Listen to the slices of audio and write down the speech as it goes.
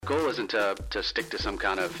goal isn't to stick to some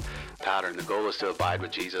kind of pattern. The goal is to abide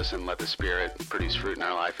with Jesus and let the Spirit produce fruit in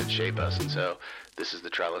our life and shape us. And so this is the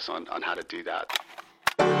trellis on how to do that.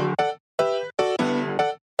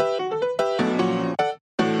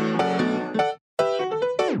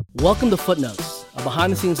 Welcome to Footnotes, a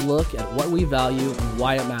behind-the-scenes look at what we value and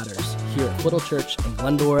why it matters here at Foothill Church in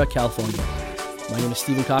Glendora, California. My name is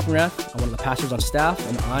Stephen Coppenrath. I'm one of the pastors on staff,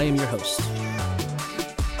 and I am your host.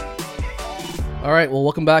 All right, well,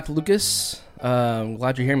 welcome back, Lucas. I'm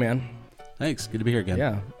glad you're here, man. Thanks. Good to be here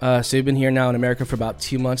again. Yeah. So you've been here now in America for about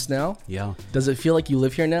 2 months now. Yeah. Does it feel like you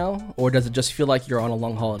live here now, or does it just feel like you're on a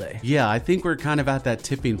long holiday? Yeah, I think we're kind of at that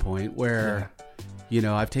tipping point where, you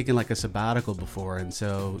know, I've taken like a sabbatical before, and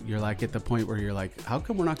so you're like at the point where you're like, how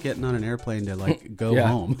come we're not getting on an airplane to like go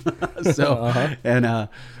home? So,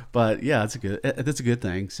 but yeah, that's a good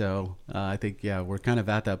thing. So I think we're kind of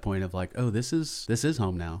at that point of like, oh, this is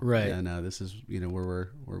home now, right? And this is where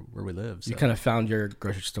we live. So. You kind of found your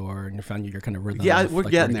grocery store and you found your kind of rhythm. Yeah, we're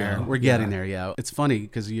getting there. We're getting there. Yeah, it's funny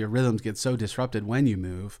because your rhythms get so disrupted when you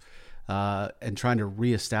move, and trying to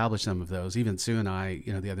reestablish some of those. Even Sue and I,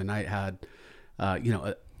 the other night had.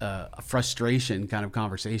 A frustration kind of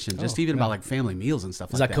conversation, just about like family meals and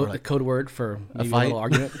stuff Is like that. Is that code word for a fight? A little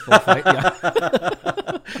argument? For a fight?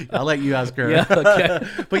 Yeah. I'll let you ask her. Yeah, okay.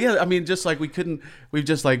 But yeah, I mean, just like we've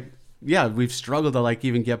struggled to like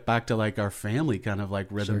even get back to like our family kind of like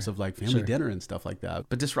rhythms of like family dinner and stuff like that.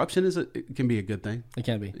 But disruption it can be a good thing. It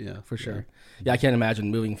can be. Yeah, for sure. Yeah, I can't imagine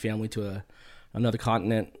moving family to another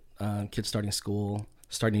continent, kids starting school,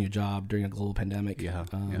 starting a new job during a global pandemic.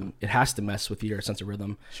 It has to mess with your sense of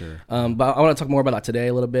rhythm. Sure. But I want to talk more about that today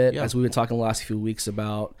a little bit, as we've been talking the last few weeks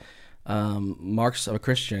about marks of a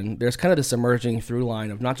Christian. There's kind of this emerging through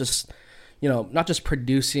line of not just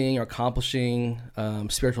producing or accomplishing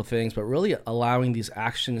spiritual things, but really allowing these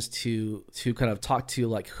actions to kind of talk to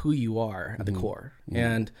like who you are at the core. Mm-hmm.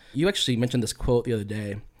 And you actually mentioned this quote the other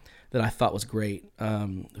day that I thought was great.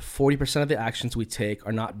 40% of the actions we take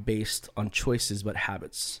are not based on choices, but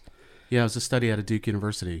habits. Yeah, it was a study out of Duke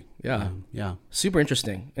University. Yeah. Super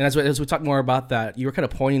interesting. And as we talk more about that, you were kind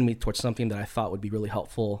of pointing me towards something that I thought would be really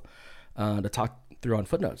helpful to talk through on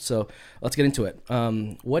Footnotes. So let's get into it.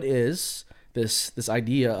 What is this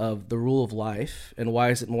idea of the rule of life, and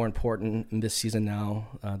why is it more important in this season now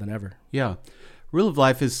than ever? Yeah. Rule of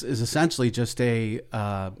life is essentially just a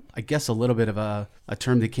little bit of a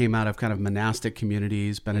term that came out of kind of monastic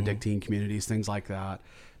communities, Benedictine communities, things like that,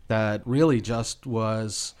 that really just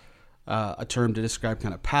was a term to describe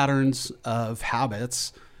kind of patterns of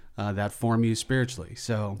habits that form you spiritually.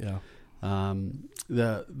 So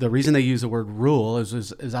the reason they use the word rule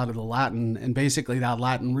is out of the Latin, and basically that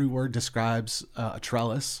Latin root word describes a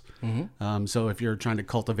trellis. Mm-hmm. So if you're trying to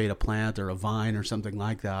cultivate a plant or a vine or something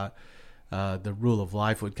like that, the rule of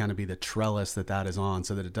life would kind of be the trellis that is on,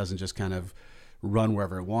 so that it doesn't just kind of run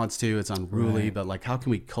wherever it wants to. It's unruly, but like, how can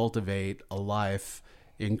we cultivate a life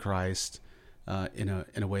in Christ in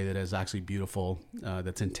a way that is actually beautiful,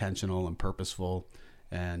 that's intentional and purposeful,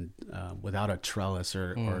 and without a trellis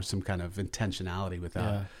or some kind of intentionality with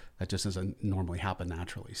that. That just doesn't normally happen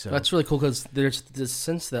naturally. So that's really cool, because there's this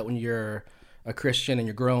sense that when you're a Christian and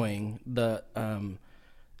you're growing,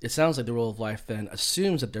 it sounds like the rule of life then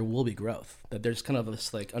assumes that there will be growth, that there's kind of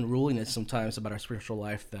this like unruliness sometimes about our spiritual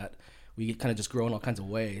life, that we kind of just grow in all kinds of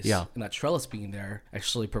ways. Yeah. And that trellis being there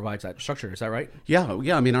actually provides that structure. Is that right? Yeah.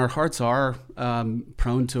 I mean, our hearts are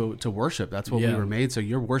prone to worship. That's what we were made. So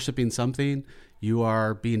you're worshiping something. You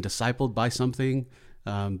are being discipled by something.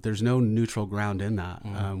 There's no neutral ground in that.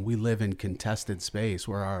 Mm-hmm. We live in contested space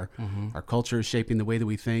where our culture is shaping the way that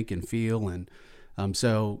we think and feel, and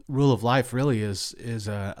so rule of life really is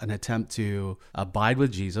an attempt to abide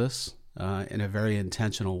with Jesus in a very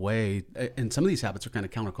intentional way. And some of these habits are kind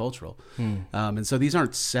of countercultural. And so these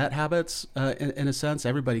aren't set habits in a sense.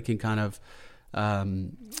 Everybody can kind of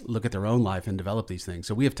look at their own life and develop these things.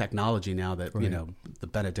 So we have technology now that, the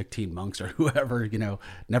Benedictine monks or whoever,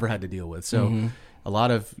 never had to deal with. So a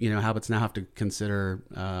lot of, habits now have to consider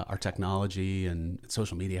our technology and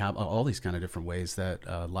social media, all these kind of different ways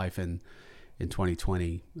that life in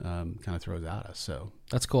 2020 kind of throws at us. So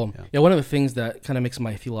that's cool. Yeah, one of the things that kind of makes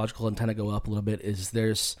my theological antenna go up a little bit is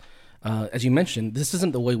there's, as you mentioned, this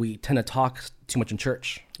isn't the way we tend to talk too much in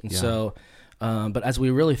church. And so, but as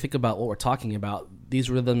we really think about what we're talking about,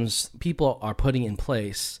 these rhythms people are putting in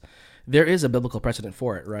place, there is a biblical precedent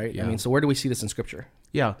for it, right? Yeah. I mean, so where do we see this in Scripture?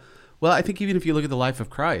 Yeah. Well, I think even if you look at the life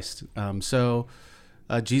of Christ,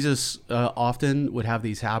 Jesus often would have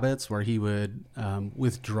these habits where he would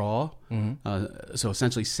withdraw, so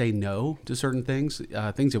essentially say no to certain things,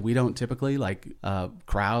 things that we don't typically, like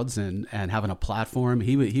crowds and having a platform.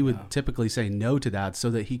 He would typically say no to that so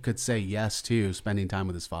that he could say yes to spending time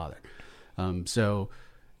with his Father. So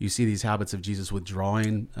you see these habits of Jesus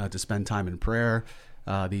withdrawing to spend time in prayer,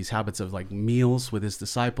 these habits of like meals with his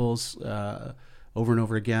disciples, over and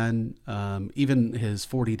over again, even his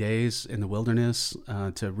 40 days in the wilderness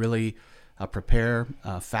to really prepare,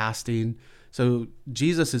 fasting. So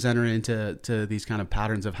Jesus is entering into these kind of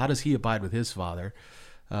patterns of how does he abide with his Father,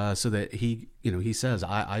 so that he says,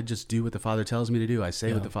 I just do what the Father tells me to do. I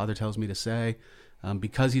say what the Father tells me to say,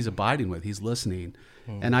 because he's abiding with, he's listening.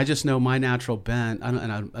 And I just know my natural bent,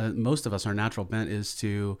 most of us, our natural bent is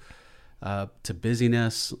to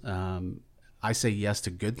busyness. I say yes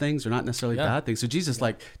to good things. They're not necessarily bad things. So Jesus,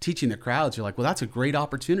 like teaching the crowds, you're like, well, that's a great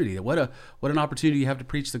opportunity. What an opportunity you have to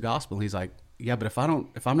preach the gospel. And he's like, yeah, but if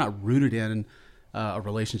I'm not rooted in a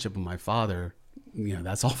relationship with my Father,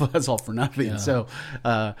 that's all for nothing. Yeah.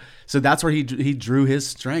 So that's where he drew his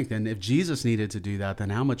strength. And if Jesus needed to do that,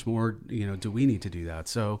 then how much more, do we need to do that?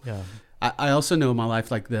 So I also know in my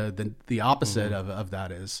life, like the opposite of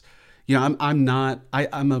that is, I'm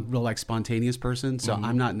a real like spontaneous person. So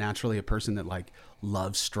I'm not naturally a person that like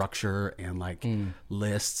loves structure and like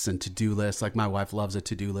lists and to-do lists. Like my wife loves a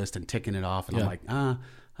to-do list and ticking it off. And I'm like,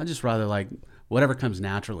 I just rather like whatever comes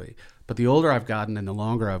naturally. But the older I've gotten and the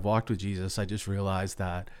longer I've walked with Jesus, I just realized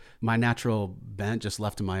that my natural bent, just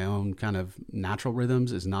left to my own kind of natural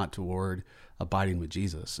rhythms, is not toward abiding with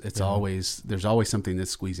Jesus. There's always something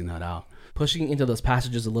that's squeezing that out. Pushing into those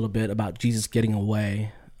passages a little bit about Jesus getting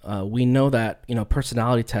away. We know that,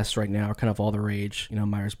 personality tests right now are kind of all the rage,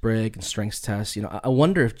 Myers-Briggs and strengths tests. I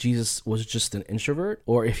wonder if Jesus was just an introvert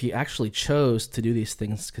or if he actually chose to do these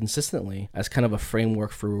things consistently as kind of a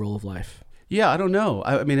framework for a rule of life. Yeah, I don't know.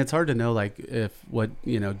 I mean, it's hard to know like if what,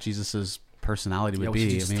 Jesus's personality would be.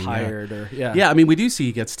 Was he just tired or Yeah, I mean, we do see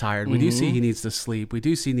he gets tired. We do see he needs to sleep. We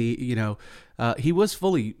do see he was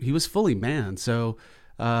fully man. So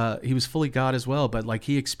he was fully God as well, but like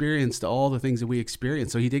he experienced all the things that we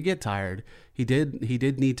experience. So he did get tired. He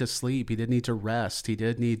did need to sleep. He did need to rest. He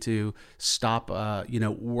did need to stop,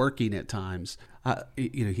 working at times.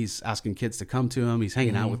 He's asking kids to come to him. He's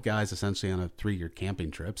hanging out with guys essentially on a 3-year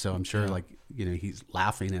camping trip. So I'm sure he's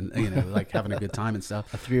laughing and, like having a good time and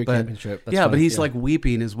stuff. A 3-year camping trip. That's funny. But he's like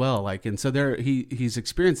weeping as well. Like, and so he's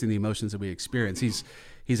experiencing the emotions that we experience.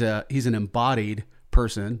 He's an embodied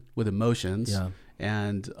person with emotions. Yeah.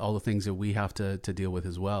 And all the things that we have to deal with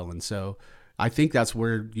as well. And so I think that's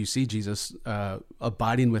where you see Jesus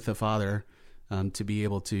abiding with the Father to be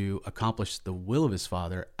able to accomplish the will of his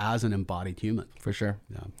Father as an embodied human. For sure.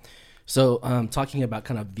 Yeah. So talking about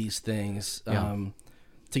kind of these things, to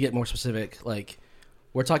get more specific, like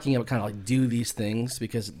we're talking about kind of like do these things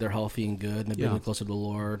because they're healthy and good and they bring you closer to the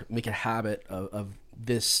Lord, make a habit of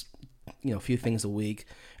this, few things a week.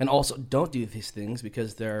 And also don't do these things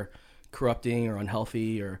because they're corrupting or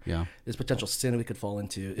unhealthy or there's potential sin we could fall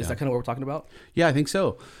into. Is that kind of what we're talking about? Yeah, I think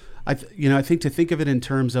so. I think to think of it in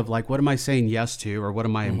terms of like, what am I saying yes to, or what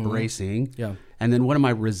am I embracing? Yeah. And then what am I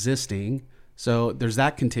resisting? So there's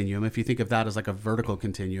that continuum. If you think of that as like a vertical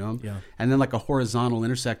continuum, and then like a horizontal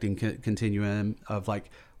intersecting continuum of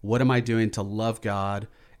like, what am I doing to love God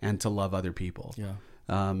and to love other people? Yeah.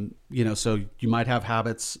 So you might have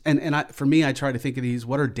habits, and for me, I try to think of these.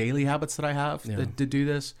 What are daily habits that I have to do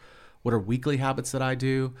this? What are weekly habits that I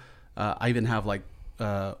do? I even have like,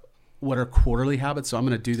 what are quarterly habits? So I'm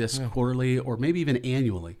going to do this quarterly or maybe even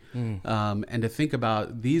annually. And to think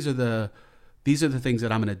about these are the things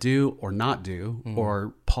that I'm going to do or not do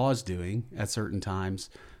or pause doing at certain times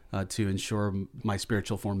to ensure my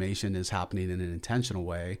spiritual formation is happening in an intentional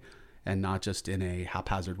way and not just in a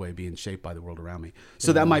haphazard way being shaped by the world around me.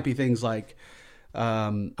 So that might be things like,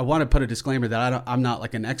 I want to put a disclaimer that I'm not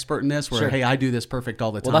like an expert in this where, hey, I do this perfect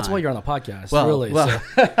all the time. Well, that's why you're on the podcast, really. So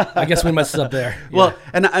I guess we messed up there. Well,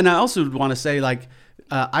 and I also want to say like,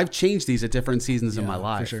 I've changed these at different seasons in my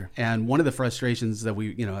life. For sure. I one of the frustrations that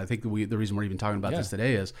I think the reason we're even talking about this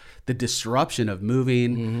today is the disruption of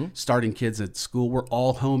moving, starting kids at school. We're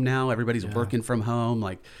all home now. Everybody's working from home.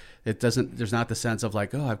 Like, there's not the sense of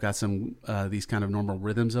like, oh, I've got some, these kind of normal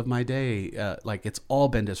rhythms of my day. Like it's all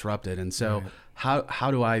been disrupted. And so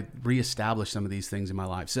how do I reestablish some of these things in my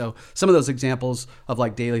life? So some of those examples of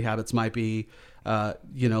like daily habits might be, 1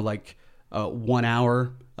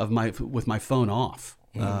 hour with my phone off,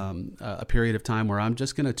 a period of time where I'm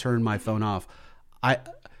just going to turn my phone off.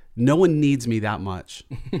 No one needs me that much.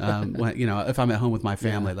 When, if I'm at home with my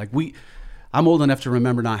family, like I'm old enough to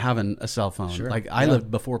remember not having a cell phone. Sure. Like I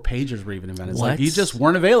lived before pagers were even invented. It's What? like you just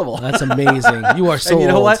weren't available. That's amazing. You are so and you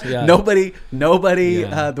know old. what? Yeah. Nobody.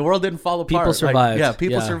 Yeah. The world didn't fall apart. People survived. Like,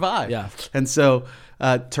 people Yeah. survived. Yeah. And so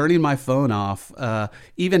turning my phone off,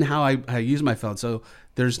 even how I use my phone. So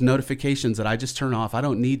there's notifications that I just turn off. I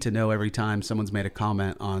don't need to know every time someone's made a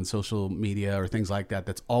comment on social media or things like that.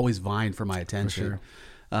 That's always vying for my attention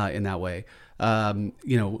in that way.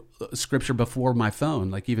 Scripture before my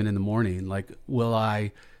phone, like even in the morning, like will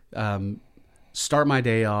I start my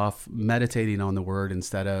day off meditating on the word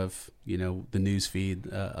instead of, the news feed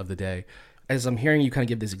of the day. As I'm hearing you kind of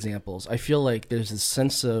give these examples, I feel like there's this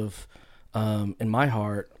sense of, in my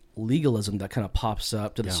heart, legalism that kind of pops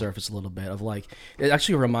up to the surface a little bit of like, it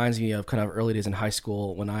actually reminds me of kind of early days in high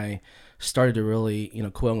school when I started to really,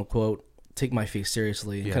 quote unquote, take my faith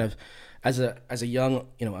seriously. Kind of as a young,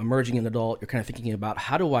 emerging an adult, you're kind of thinking about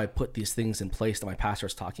how do I put these things in place that my pastor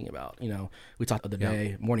is talking about. We talked the other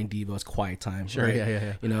day, morning devos, quiet time. Sure. Right?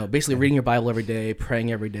 Yeah. Basically reading your Bible every day,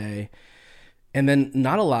 praying every day, and then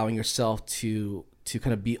not allowing yourself to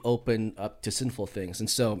kind of be open up to sinful things. And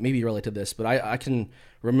so maybe you relate to this, but I can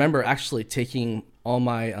remember actually taking all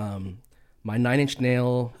my my 9 Inch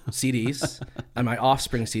Nail CDs and my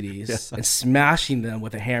Offspring CDs and smashing them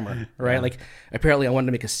with a hammer, right? Like apparently I wanted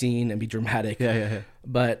to make a scene and be dramatic.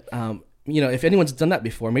 But if anyone's done that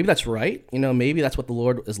before, maybe that's right. Maybe that's what the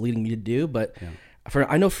Lord is leading me to do. But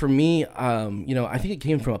I know for me, I think it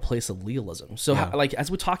came from a place of legalism. So as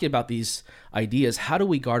we're talking about these ideas, how do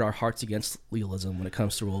we guard our hearts against legalism when it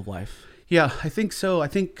comes to rule of life? Yeah, I think so. I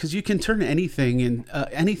think because you can turn anything and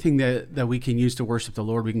anything that we can use to worship the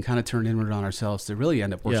Lord, we can kind of turn inward on ourselves to really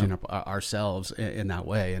end up worshiping ourselves in that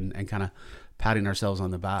way and kind of patting ourselves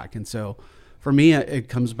on the back. And so for me, it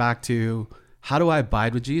comes back to how do I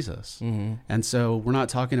abide with Jesus? Mm-hmm. And so we're not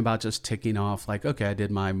talking about just ticking off like, okay, I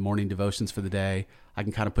did my morning devotions for the day. I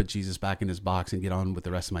can kind of put Jesus back in his box and get on with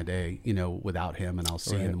the rest of my day, without him, and I'll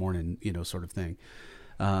see you in the morning, sort of thing.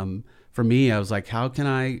 For me, I was like, how can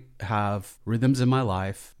I have rhythms in my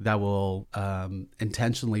life that will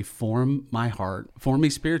intentionally form my heart, form me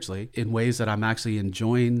spiritually in ways that I'm actually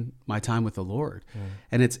enjoying my time with the Lord?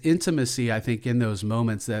 And it's intimacy, I think, in those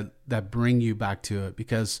moments that bring you back to it.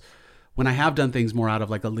 Because when I have done things more out of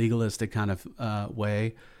like a legalistic kind of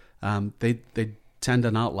way, they tend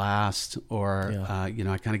to not last, or I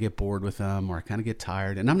kind of get bored with them, or I kind of get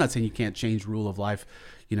tired. And I'm not saying you can't change rule of life,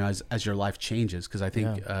 as your life changes, because I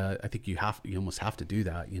think you almost have to do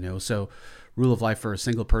that, So rule of life for a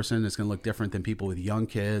single person is going to look different than people with young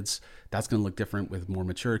kids. That's going to look different with more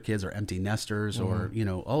mature kids or empty nesters, or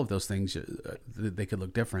all of those things. They could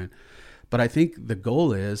look different. But I think the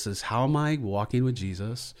goal is how am I walking with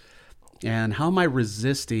Jesus, and how am I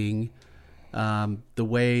resisting the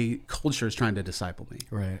way culture is trying to disciple me,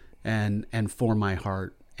 right? And form my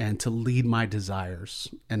heart and to lead my desires,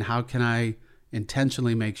 and how can I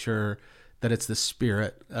intentionally make sure that it's the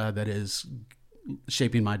Spirit that is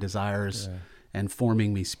shaping my desires and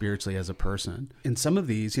forming me spiritually as a person. In some of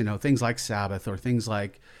these, things like Sabbath or things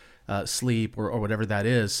like sleep or whatever that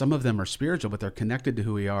is, some of them are spiritual, but they're connected to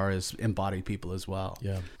who we are as embodied people as well.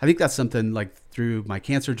 Yeah, I think that's something like through my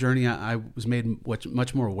cancer journey, I was made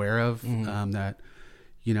much more aware of that.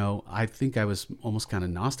 I think I was almost kind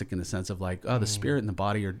of Gnostic in the sense of like, the spirit and the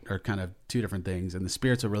body are kind of two different things. And the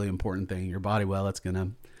spirit's a really important thing. Your body, well, it's going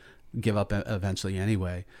to give up eventually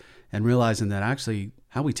anyway. And realizing that actually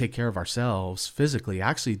how we take care of ourselves physically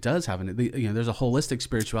actually does have there's a holistic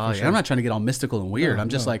spirituality. Sure. I'm not trying to get all mystical and weird. I'm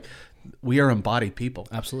just like, we are embodied people.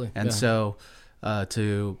 Absolutely. And so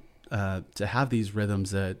to have these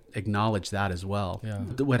rhythms that acknowledge that as well. Yeah.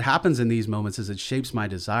 What happens in these moments is it shapes my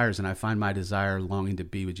desires, and I find my desire longing to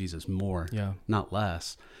be with Jesus more, not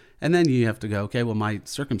less. And then you have to go, okay, well, my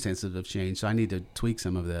circumstances have changed, so I need to tweak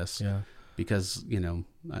some of this because,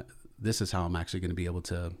 this is how I'm actually going to be able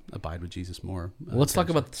to abide with Jesus more. Well, let's talk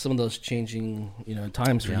about some of those changing,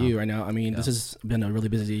 times for you right now. I mean, this has been a really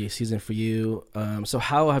busy season for you. So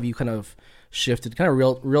how have you kind of shifted, kind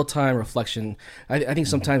of real time reflection? I think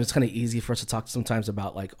sometimes it's kind of easy for us to talk sometimes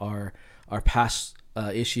about like our past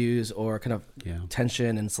issues or kind of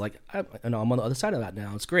tension, and it's like I'm on the other side of that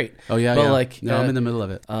now. It's great. Oh yeah, but I'm in the middle of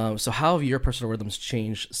it. So how have your personal rhythms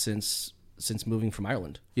changed since moving from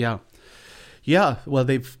Ireland? Yeah, well,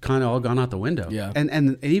 they've kind of all gone out the window. Yeah.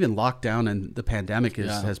 And even lockdown and the pandemic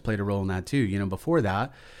has played a role in that too. Before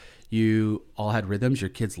that, you all had rhythms.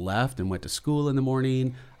 Your kids left and went to school in the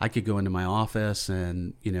morning. I could go into my office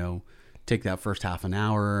and, take that first half an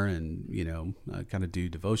hour and, kind of do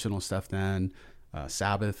devotional stuff then.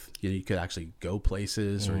 Sabbath, you could actually go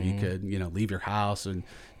places or you could, leave your house and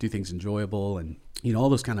do things enjoyable. And all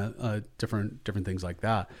those kind of different things like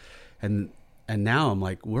that. And now I'm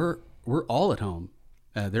like, we're all at home.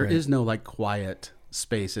 There is no like quiet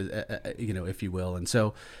space, if you will. And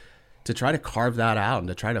so to try to carve that out and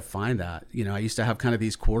to try to find that, I used to have kind of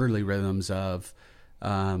these quarterly rhythms of,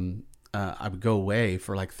 I would go away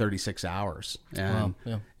for like 36 hours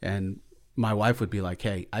and my wife would be like,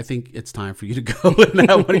 hey, I think it's time for you to go and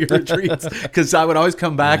have one of your retreats, because I would always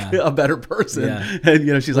come back a better person. Yeah.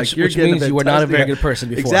 And, she's like, you're getting means you were not a very good person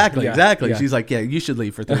before. Exactly. Yeah. She's like, yeah, you should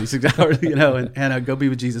leave for 36 hours, and go be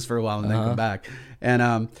with Jesus for a while and then come back. And,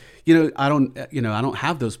 I don't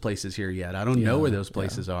have those places here yet. I don't know where those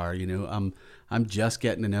places are. I'm just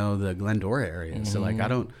getting to know the Glendora area. Mm-hmm. So like, I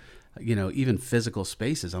don't, even physical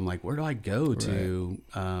spaces. I'm like, where do I go to,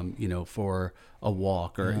 for a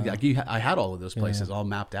walk or like I had all of those places all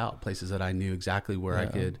mapped out, places that I knew exactly where I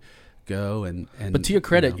could go. And but to your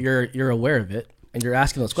credit, you're aware of it and you're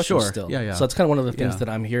asking those questions still. Yeah. So it's kind of one of the things that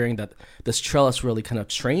I'm hearing, that this trellis really kind of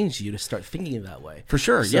trains you to start thinking that way. For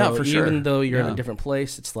sure. So even though you're in a different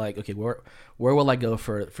place, it's like, okay, where will I go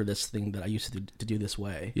for this thing that I used to do this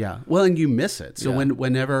way? Yeah. Well, and you miss it. So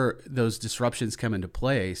whenever those disruptions come into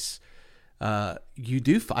place, I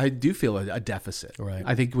do feel a deficit. Right.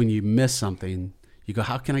 I think when you miss something, you go,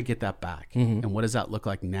 how can I get that back? Mm-hmm. And what does that look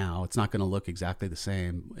like now? It's not going to look exactly the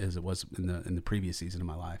same as it was in the previous season of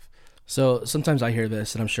my life. So sometimes I hear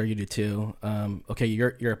this, and I'm sure you do too. Okay,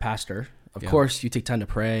 you're a pastor. Of course, you take time to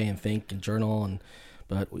pray and think and journal,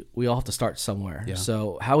 but we all have to start somewhere. Yeah.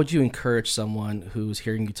 So how would you encourage someone who's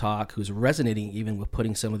hearing you talk, who's resonating even with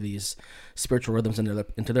putting some of these spiritual rhythms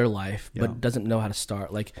into their life, but doesn't know how to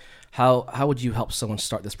start? Like, how would you help someone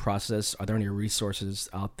start this process? Are there any resources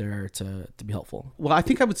out there to be helpful? Well, I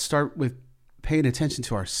think I would start with paying attention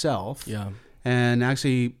to ourselves. Yeah. And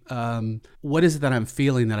actually, what is it that I'm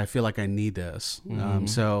feeling that I feel like I need this? Mm-hmm.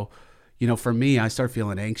 So, for me, I start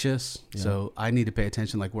feeling anxious. Yeah. So I need to pay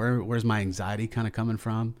attention, like where's my anxiety kind of coming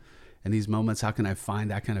from? In these moments, how can I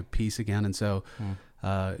find that kind of peace again? And so,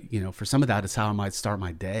 for some of that, it's how I might start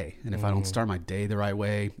my day. And if I don't start my day the right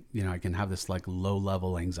way, I can have this like low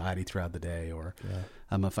level anxiety throughout the day. Or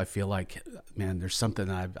if I feel like, man, there's something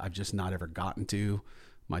that I've just not ever gotten to,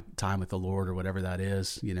 my time with the Lord or whatever that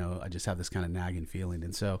is, I just have this kind of nagging feeling.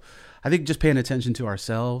 And so I think just paying attention to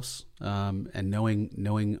ourselves, and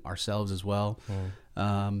knowing ourselves as well.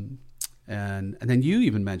 And then you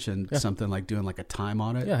even mentioned something like doing like a time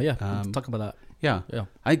audit. Yeah. Let's talk about that. Yeah.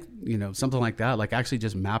 Something like that, like actually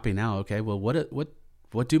just mapping out, okay, well,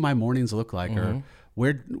 what do my mornings look like? Mm-hmm. Or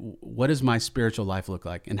what does my spiritual life look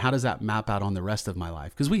like? And how does that map out on the rest of my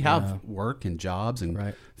life? Because we have work and jobs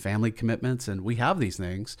and family commitments, and we have these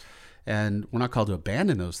things, and we're not called to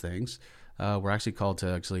abandon those things. We're actually called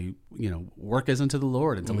to work as unto the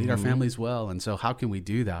Lord and to lead our families well. And so how can we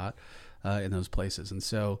do that in those places? And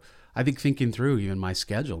so I think thinking through even my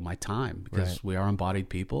schedule, my time, because we are embodied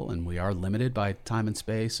people and we are limited by time and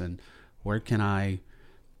space, and where can I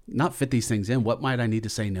not fit these things in? What might I need to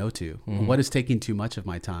say no to? Mm-hmm. What is taking too much of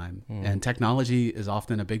my time? Mm-hmm. And technology is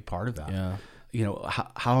often a big part of that. Yeah.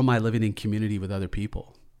 How am I living in community with other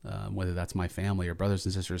people, whether that's my family or brothers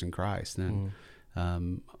and sisters in Christ? And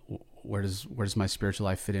where does my spiritual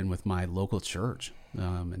life fit in with my local church,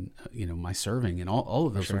 and my serving and all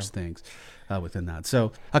of those sorts of things within that?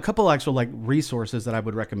 So a couple actual like resources that I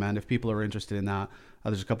would recommend if people are interested in that.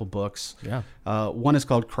 There's a couple books. Yeah. One is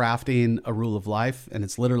called Crafting a Rule of Life, and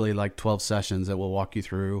it's literally like 12 sessions that will walk you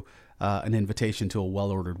through an invitation to a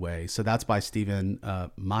well-ordered way. So that's by Stephen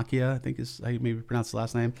Macchia, I think is how you maybe pronounce the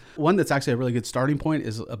last name. One that's actually a really good starting point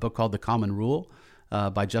is a book called The Common Rule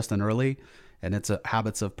by Justin Earley, and it's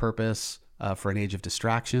Habits of Purpose for an Age of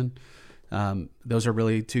Distraction. Those are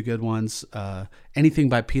really two good ones. Anything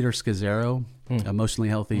by Peter Scazzero, Emotionally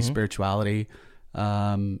Healthy Spirituality.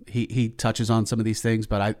 He touches on some of these things,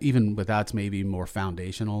 but even with that's maybe more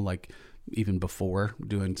foundational, like even before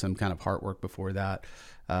doing some kind of heart work before that.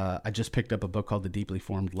 I just picked up a book called The Deeply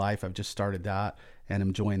Formed Life. I've just started that and I'm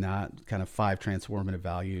enjoying that, kind of 5 transformative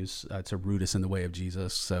values to root us in the way of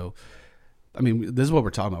Jesus. So, I mean, this is what we're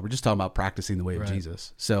talking about. We're just talking about practicing the way of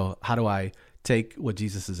Jesus. So how do I take what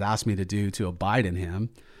Jesus has asked me to do to abide in him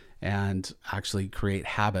and actually create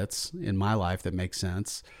habits in my life that make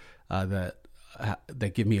sense, that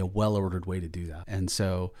give me a well-ordered way to do that? And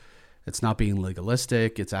so it's not being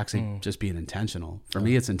legalistic. It's actually just being intentional. For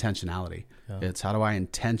me, it's intentionality. Yeah. It's how do I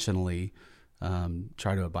intentionally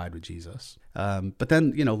try to abide with Jesus? But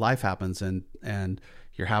then, life happens and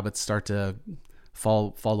your habits start to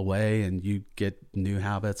fall away and you get new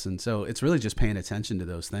habits. And so it's really just paying attention to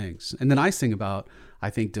those things. And the nice thing about, I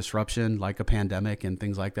think, disruption, like a pandemic and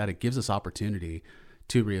things like that, it gives us opportunity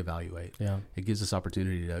to reevaluate. Yeah. It gives us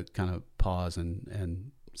opportunity to kind of pause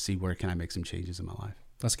and see where can I make some changes in my life.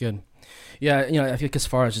 That's good. Yeah, I think as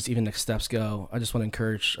far as just even next steps go, I just want to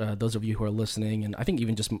encourage those of you who are listening, and I think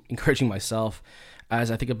even just encouraging myself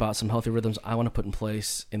as I think about some healthy rhythms I want to put in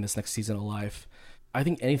place in this next season of life. I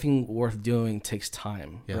think anything worth doing takes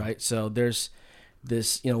time, right? So there's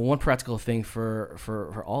this, one practical thing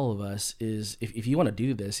for all of us is if you want to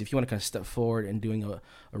do this, if you want to kind of step forward in doing a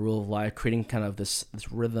rule of life, creating kind of this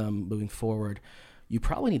rhythm moving forward, you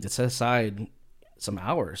probably need to set aside some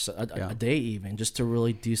hours, a day even, just to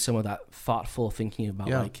really do some of that thoughtful thinking about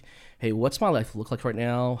like, hey, what's my life look like right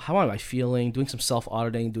now? How am I feeling? Doing some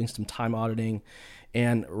self-auditing, doing some time auditing,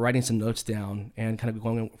 and writing some notes down and kind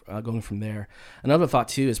of going from there. Another thought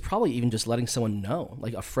too is probably even just letting someone know,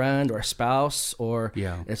 like a friend or a spouse, or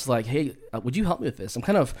it's like, hey, would you help me with this? I'm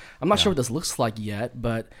not sure what this looks like yet,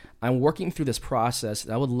 but I'm working through this process.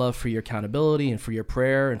 I would love for your accountability and for your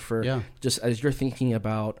prayer and for just as you're thinking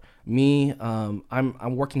about me,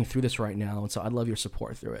 I'm working through this right now, and so I'd love your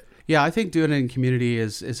support through it. Yeah, I think doing it in community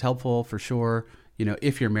is helpful for sure.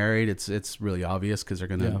 If you're married, it's really obvious because they're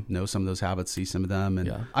going to know some of those habits, see some of them.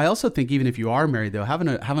 And I also think even if you are married, though, having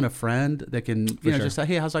a friend that can just say,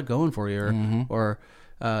 hey, how's that going for you, or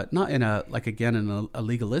not in a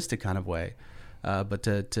legalistic kind of way, but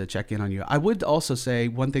to check in on you. I would also say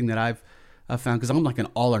one thing that I've found, because I'm like an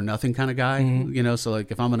all or nothing kind of guy, so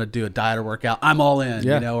like if I'm going to do a diet or workout, I'm all in,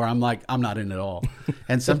 or I'm like, I'm not in at all.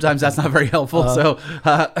 And sometimes that's not very helpful. So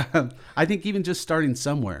I think even just starting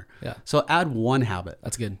somewhere. Yeah. So add one habit.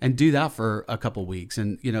 That's good. And do that for a couple weeks.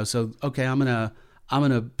 And, so, okay, I'm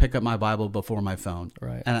going to pick up my Bible before my phone.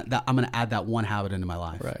 Right. And I'm going to add that one habit into my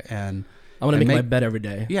life. Right. And I'm going to make my bed every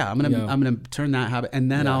day. Yeah, I'm going to turn that habit,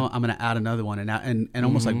 and then I'm going to add another one, and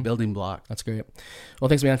almost like building block. That's great. Well,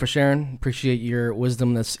 thanks, man, for sharing. Appreciate your wisdom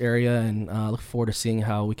in this area, and look forward to seeing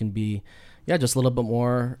how we can be, just a little bit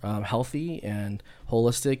more healthy and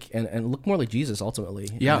holistic, and look more like Jesus ultimately.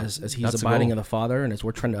 As he's abiding in the Father, and as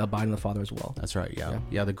we're trying to abide in the Father as well. That's right.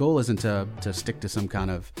 Yeah. The goal isn't to stick to some kind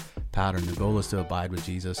of pattern. The goal is to abide with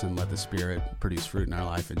Jesus and let the Spirit produce fruit in our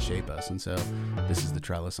life and shape us. And so this is the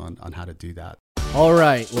trellis on how to do that. All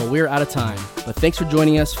right. Well, we're out of time, but thanks for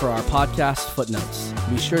joining us for our podcast Footnotes.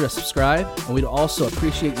 Be sure to subscribe, and we'd also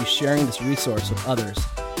appreciate you sharing this resource with others,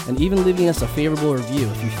 and even leaving us a favorable review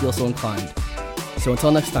if you feel so inclined. So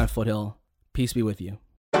until next time, Foothill, peace be with you.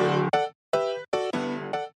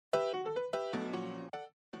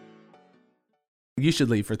 You should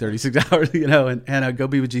leave for 36 hours, and go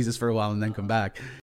be with Jesus for a while and then come back.